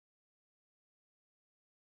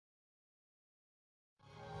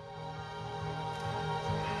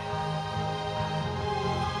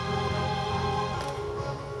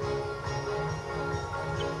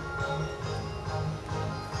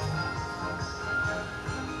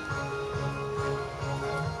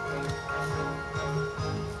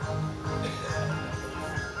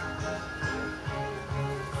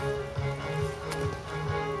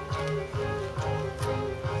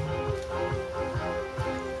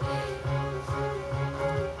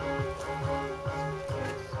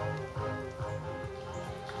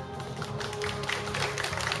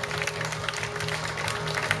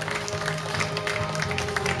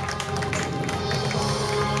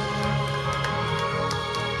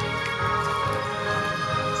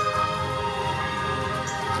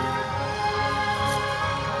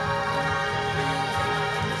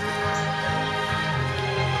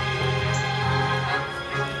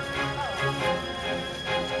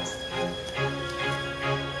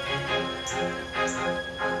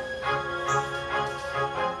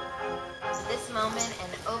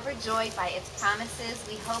destroyed by its promises,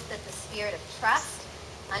 we hope that the spirit of trust,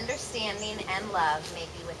 understanding, and love may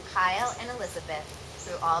be with Kyle and Elizabeth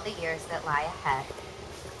through all the years that lie ahead.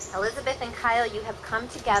 Elizabeth and Kyle, you have come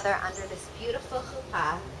together under this beautiful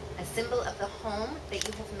chuppah, a symbol of the home that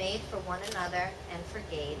you have made for one another and for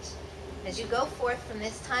Gage. As you go forth from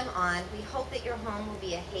this time on, we hope that your home will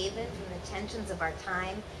be a haven from the tensions of our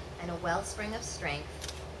time and a wellspring of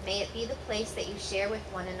strength. May it be the place that you share with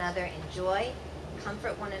one another in joy,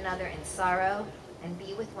 comfort one another in sorrow, and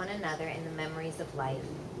be with one another in the memories of life.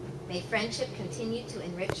 May friendship continue to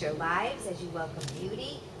enrich your lives as you welcome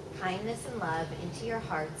beauty, kindness, and love into your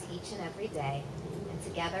hearts each and every day. And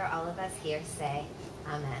together, all of us here say,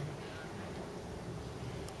 Amen.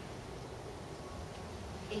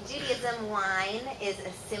 In Judaism, wine is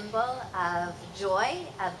a symbol of joy,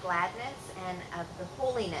 of gladness, and of the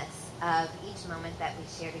holiness of each moment that we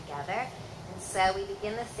share together. And so we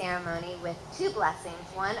begin the ceremony with two blessings,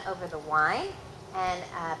 one over the wine and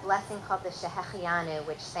a blessing called the Shehechianu,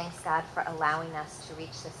 which thanks God for allowing us to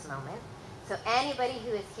reach this moment. So anybody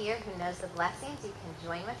who is here who knows the blessings, you can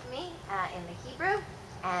join with me in the Hebrew,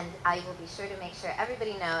 and I will be sure to make sure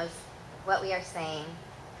everybody knows what we are saying,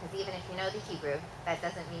 because even if you know the Hebrew, that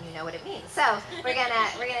doesn't mean you know what it means. So we're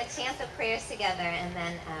gonna chant the prayers together, and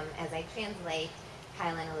then as I translate,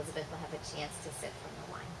 Kyle and Elizabeth will have a chance to sip from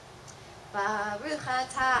the wine. Baruch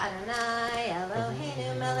atah Adonai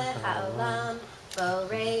Eloheinu melech haolam,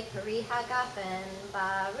 borei peri hagafen.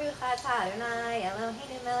 Baruch atah Adonai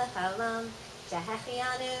Eloheinu melech haolam,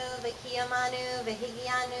 shehechianu v'kiyamanu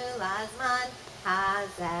v'higianu lazman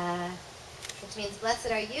hazeh. Which means,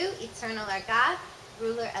 blessed are you, eternal our God,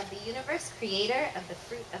 ruler of the universe, creator of the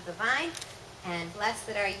fruit of the vine, and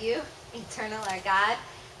blessed are you, eternal our God,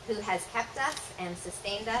 who has kept us and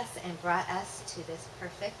sustained us and brought us to this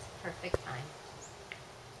perfect time.